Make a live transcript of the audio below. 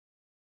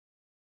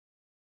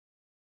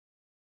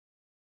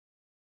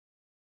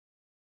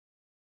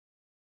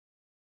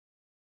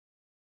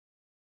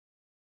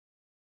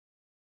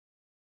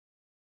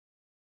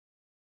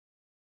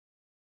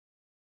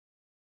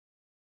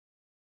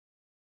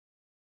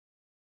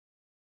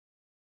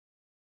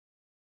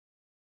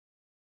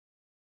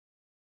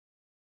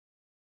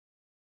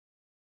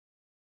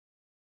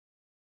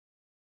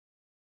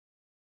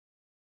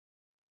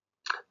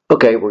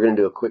Okay, we're going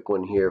to do a quick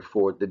one here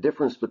for the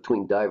difference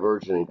between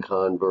divergent and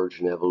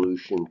convergent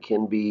evolution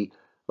can be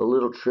a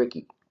little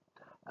tricky.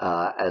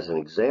 As an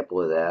example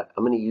of that,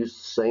 I'm going to use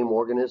the same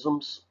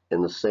organisms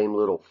in the same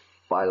little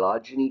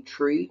phylogeny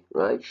tree,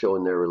 right,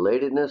 showing their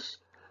relatedness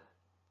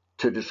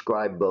to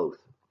describe both.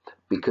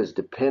 Because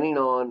depending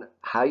on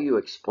how you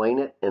explain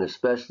it, and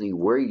especially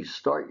where you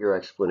start your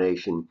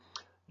explanation,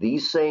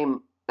 these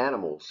same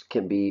animals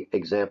can be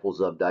examples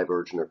of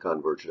divergent or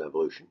convergent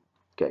evolution.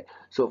 Okay,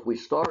 so if we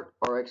start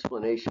our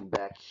explanation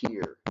back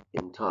here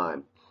in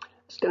time,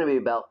 it's going to be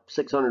about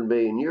 600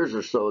 million years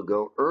or so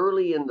ago,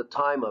 early in the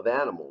time of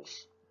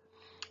animals.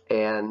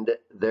 And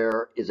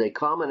there is a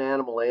common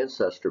animal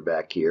ancestor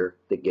back here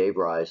that gave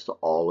rise to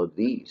all of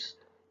these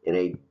in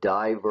a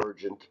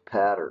divergent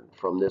pattern.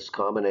 From this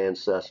common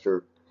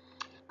ancestor,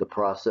 the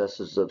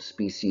processes of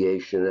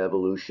speciation and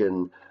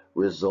evolution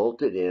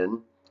resulted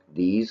in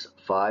these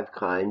 5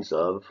 kinds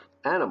of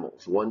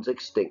animals. One's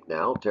extinct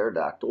now,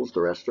 pterodactyls, the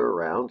rest are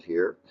around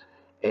here.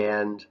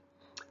 And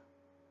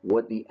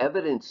what the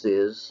evidence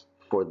is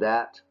for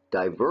that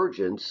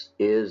divergence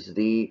is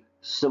the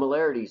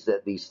similarities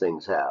that these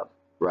things have,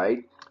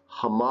 right?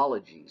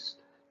 Homologies.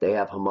 They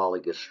have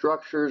homologous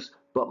structures,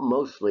 but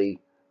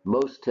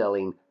most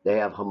telling, they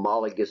have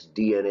homologous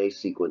DNA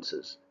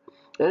sequences.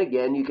 And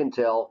again, you can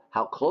tell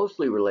how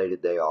closely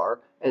related they are,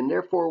 and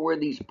therefore where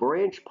these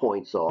branch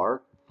points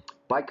are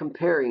by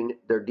comparing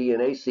their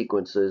DNA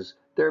sequences,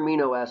 their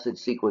amino acid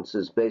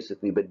sequences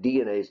basically, but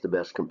DNA is the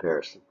best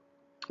comparison.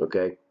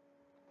 Okay,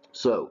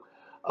 so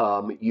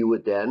you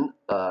would then,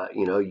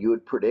 you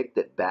would predict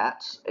that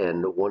bats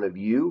and one of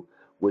you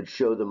would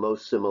show the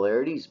most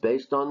similarities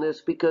based on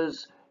this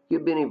because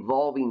you've been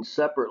evolving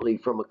separately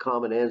from a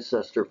common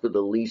ancestor for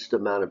the least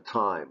amount of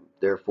time.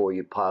 Therefore,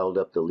 you piled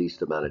up the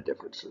least amount of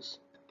differences.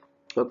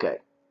 Okay.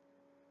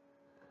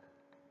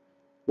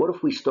 What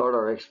if we start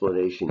our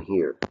explanation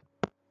here?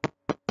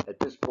 At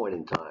this point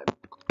in time,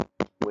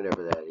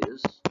 whenever that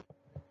is,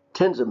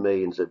 tens of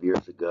millions of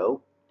years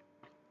ago,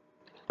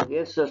 the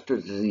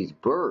ancestors of these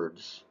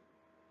birds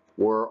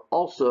were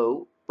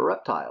also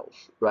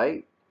reptiles,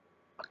 right?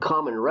 A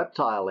common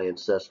reptile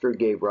ancestor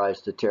gave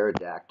rise to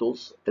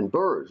pterodactyls and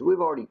birds.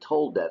 We've already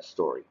told that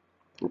story,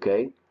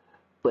 okay?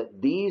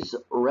 But these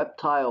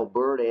reptile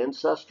bird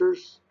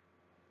ancestors,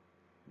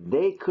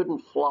 they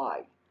couldn't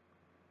fly.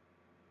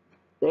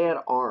 They had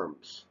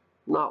arms,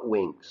 not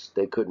wings.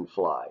 They couldn't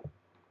fly.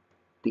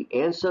 The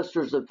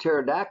ancestors of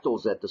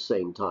pterodactyls at the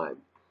same time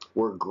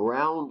were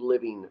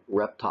ground-living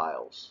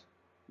reptiles.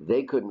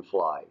 They couldn't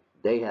fly.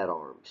 They had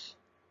arms.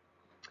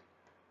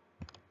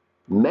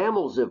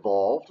 Mammals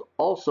evolved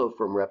also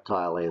from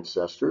reptile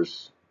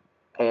ancestors.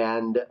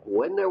 And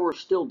when there were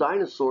still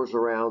dinosaurs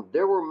around,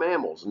 there were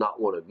mammals,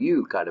 not one of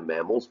you kind of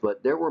mammals,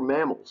 but there were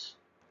mammals.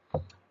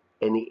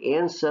 And the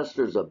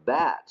ancestors of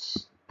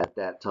bats at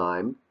that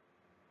time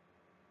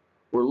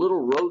were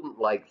little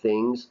rodent-like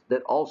things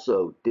that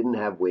also didn't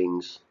have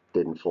wings,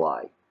 didn't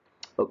fly.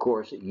 Of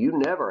course, you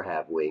never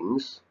have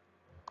wings,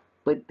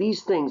 but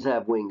these things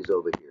have wings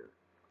over here.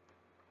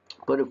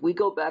 But if we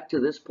go back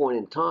to this point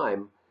in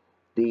time,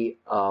 the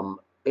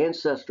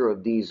ancestor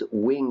of these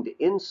winged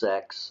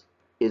insects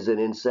is an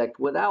insect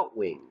without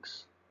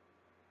wings.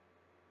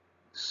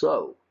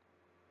 So,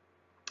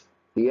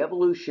 the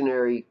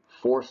evolutionary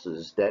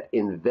forces that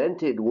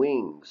invented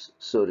wings,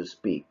 so to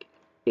speak,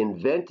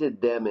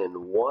 invented them in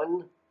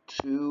 1,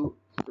 2,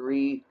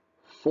 3,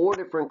 4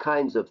 different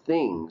kinds of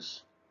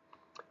things,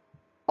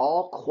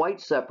 all quite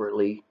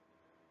separately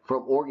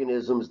from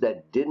organisms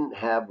that didn't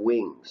have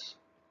wings.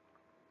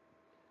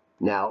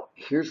 Now,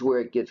 here's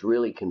where it gets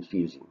really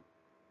confusing.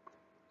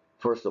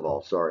 First of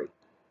all,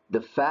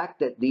 the fact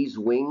that these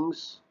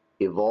wings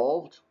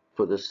evolved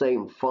for the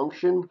same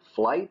function,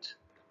 flight,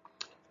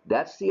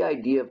 that's the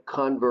idea of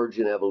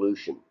convergent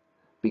evolution,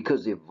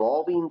 because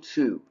evolving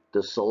to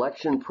the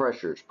selection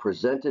pressures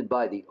presented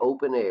by the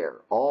open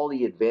air, all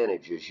the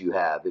advantages you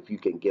have if you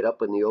can get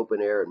up in the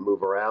open air and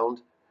move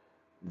around,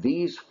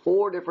 these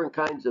 4 different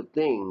kinds of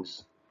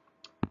things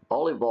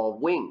all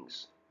evolve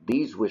wings.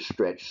 These with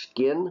stretched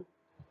skin,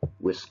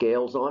 with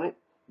scales on it,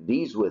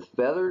 these with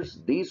feathers,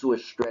 these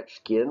with stretched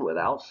skin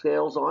without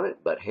scales on it,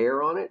 but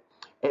hair on it,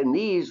 and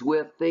these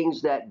with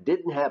things that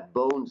didn't have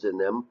bones in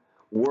them,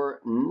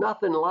 were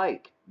nothing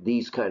like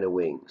these kind of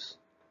wings.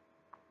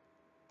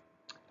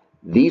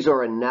 These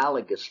are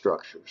analogous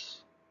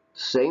structures.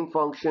 Same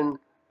function,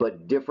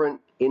 but different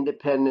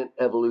independent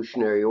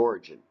evolutionary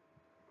origin.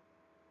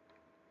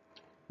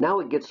 Now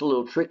it gets a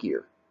little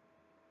trickier,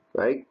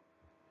 right?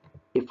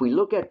 If we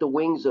look at the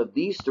wings of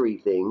these 3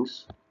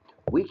 things,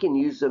 we can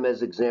use them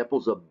as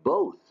examples of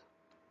both,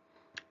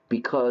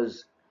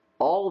 because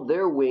all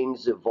their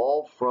wings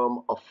evolved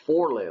from a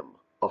forelimb,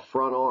 a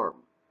front arm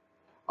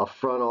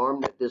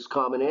that this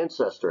common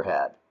ancestor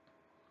had.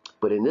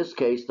 But in this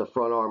case, the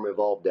front arm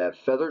evolved to have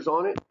feathers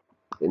on it.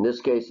 In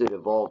this case, it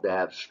evolved to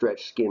have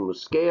stretched skin with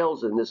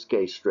scales. In this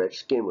case, stretched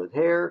skin with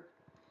hair.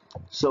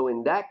 So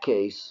in that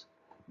case,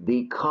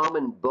 the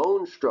common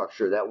bone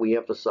structure that we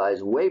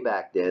emphasized way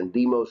back then,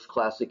 the most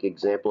classic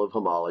example of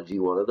homology,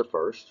 one of the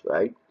first,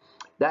 right?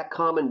 That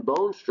common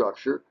bone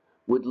structure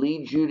would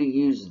lead you to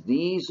use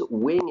these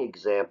wing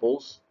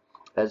examples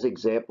as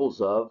examples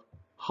of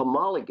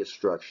homologous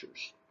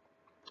structures.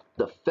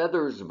 The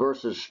feathers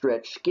versus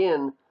stretched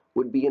skin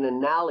would be an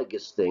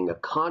analogous thing, a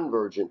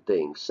convergent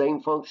thing,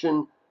 same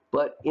function,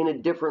 but in a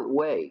different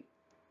way.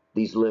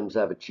 These limbs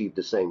have achieved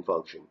the same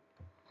function.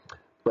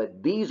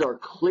 But these are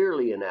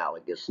clearly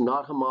analogous,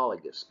 not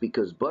homologous,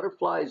 because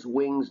butterflies'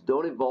 wings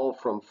don't evolve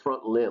from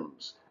front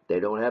limbs. They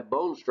don't have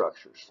bone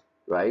structures,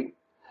 right?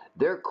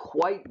 They're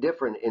quite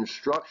different in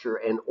structure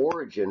and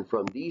origin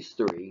from these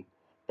three,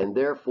 and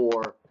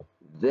therefore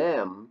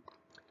them,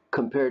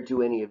 compared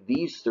to any of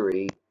these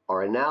three,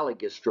 are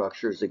analogous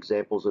structures,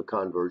 examples of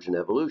convergent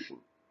evolution.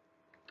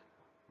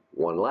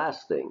 One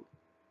last thing,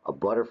 a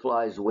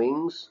butterfly's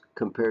wings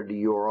compared to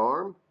your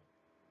arm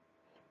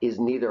is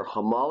neither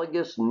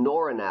homologous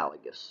nor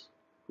analogous,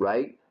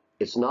 right?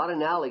 It's not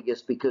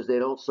analogous because they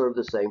don't serve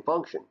the same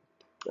function,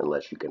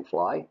 unless you can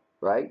fly,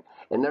 right?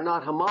 And they're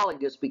not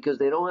homologous because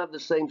they don't have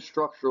the same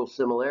structural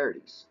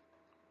similarities.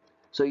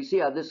 So you see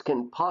how this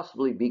can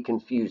possibly be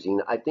confusing.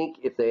 I think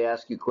if they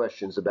ask you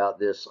questions about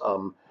this,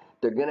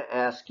 they're going to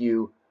ask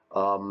you,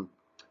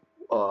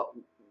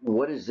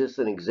 what is this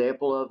an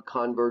example of,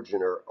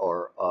 convergent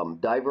or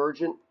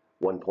divergent?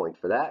 1 point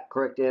for that,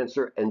 correct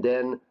answer. And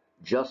then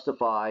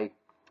justify,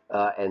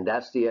 and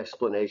that's the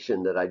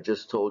explanation that I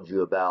just told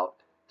you about,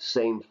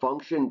 same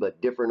function but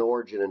different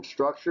origin and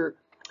structure.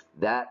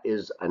 That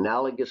is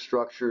analogous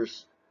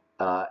structures,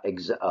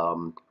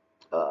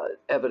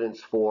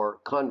 evidence for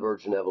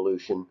convergent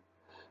evolution.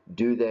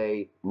 Do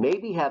they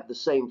maybe have the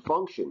same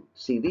function?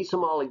 See, these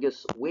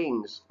homologous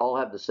wings all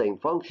have the same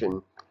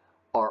function.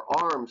 Our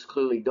arms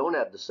clearly don't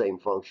have the same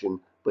function,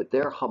 but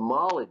their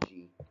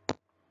homology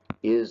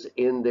is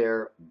in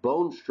their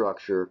bone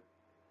structure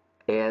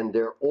and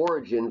their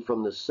origin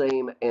from the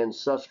same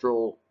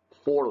ancestral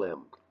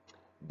forelimb.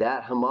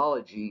 That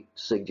homology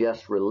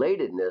suggests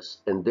relatedness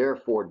and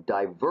therefore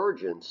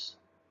divergence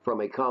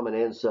from a common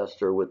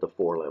ancestor with the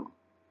forelimb.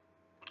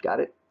 Got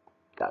it?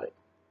 Got it.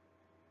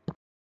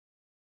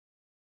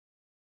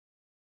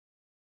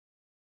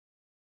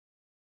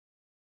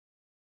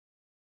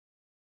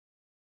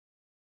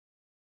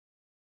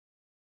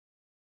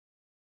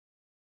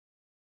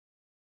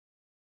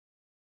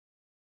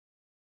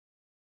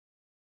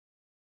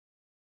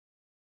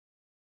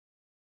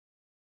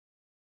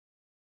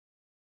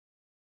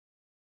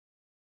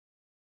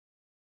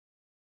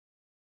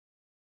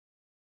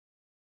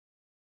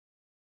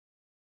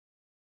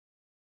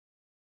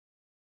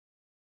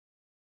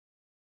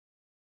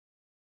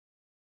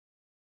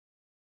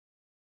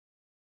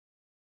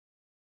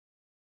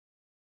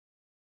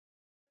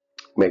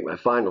 Make my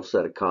final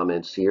set of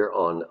comments here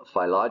on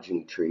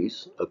phylogeny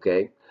trees.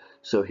 Okay,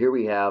 so here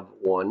we have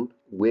one.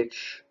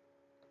 Which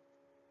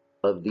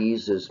of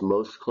these is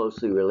most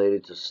closely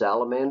related to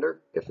salamander,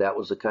 if that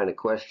was the kind of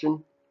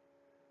question?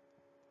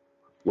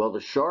 Well,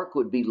 the shark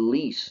would be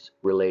least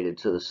related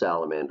to the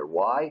salamander.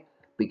 Why?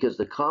 Because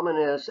the common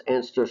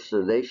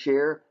ancestor they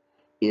share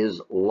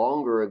is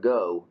longer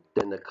ago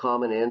than the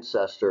common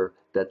ancestor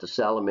that the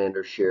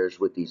salamander shares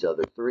with these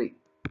other three.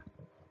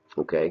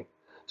 Okay,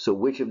 so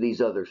which of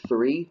these other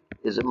three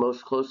is it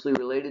most closely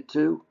related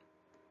to?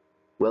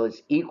 Well,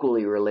 it's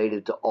equally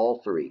related to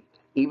all three.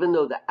 Even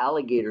though the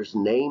alligator's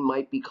name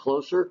might be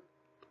closer,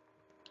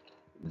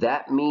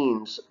 that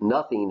means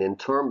nothing in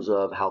terms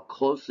of how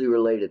closely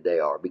related they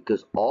are,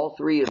 because all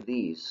three of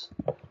these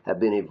have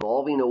been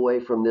evolving away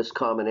from this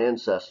common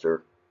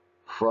ancestor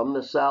from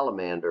the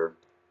salamander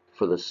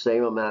for the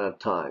same amount of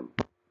time.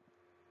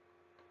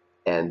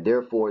 And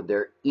therefore,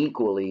 they're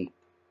equally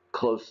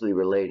closely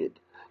related.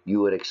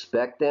 You would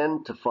expect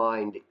then to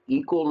find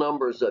equal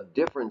numbers of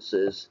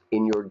differences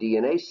in your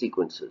DNA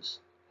sequences.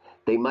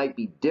 They might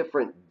be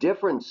different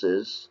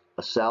differences,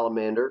 a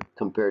salamander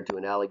compared to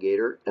an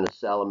alligator and a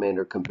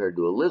salamander compared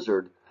to a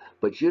lizard,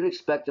 but you'd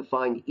expect to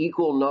find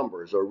equal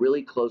numbers or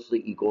really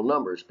closely equal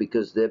numbers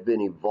because they've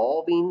been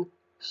evolving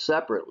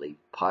separately,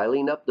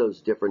 piling up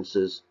those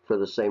differences for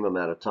the same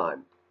amount of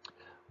time.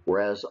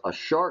 Whereas a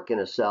shark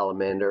and a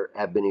salamander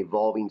have been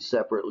evolving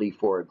separately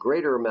for a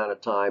greater amount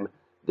of time,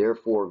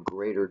 therefore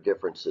greater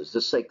differences.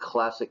 This is a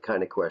classic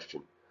kind of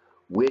question.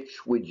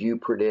 Which would you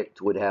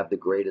predict would have the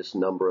greatest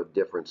number of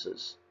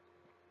differences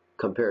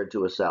compared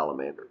to a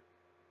salamander?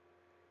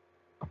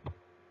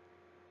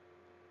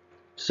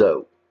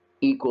 So,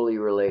 equally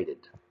related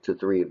to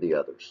three of the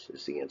others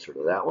is the answer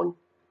to that one.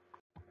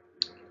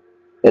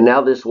 And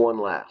now this one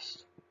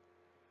last.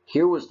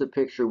 Here was the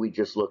picture we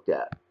just looked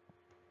at,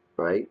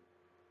 right?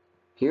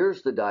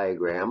 Here's the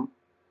diagram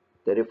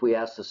that if we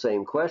ask the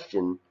same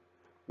question,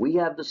 we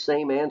have the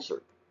same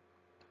answer.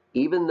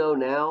 Even though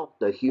now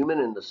the human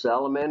and the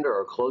salamander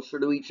are closer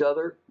to each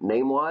other,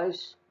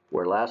 name-wise,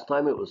 where last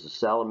time it was a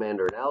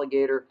salamander and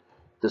alligator,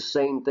 the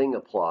same thing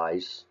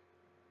applies.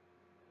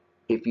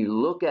 If you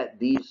look at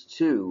these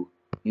two,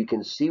 you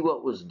can see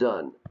what was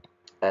done.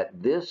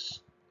 At this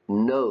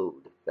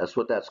node, That's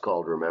what that's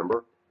called,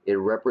 remember? It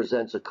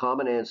represents a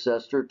common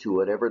ancestor to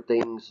whatever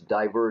things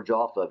diverge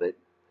off of it.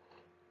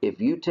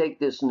 If you take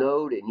this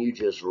node and you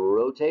just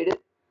rotate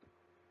it,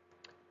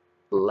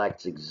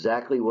 that's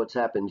exactly what's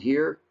happened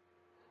here.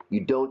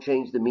 You don't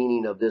change the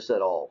meaning of this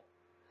at all.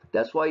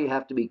 That's why you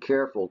have to be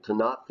careful to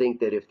not think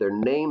that if their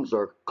names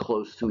are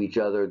close to each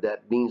other,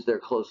 that means they're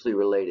closely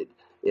related.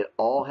 It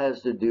all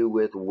has to do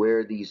with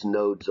where these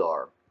nodes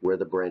are, where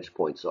the branch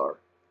points are.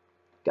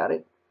 Got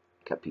it?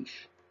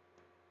 Capiche?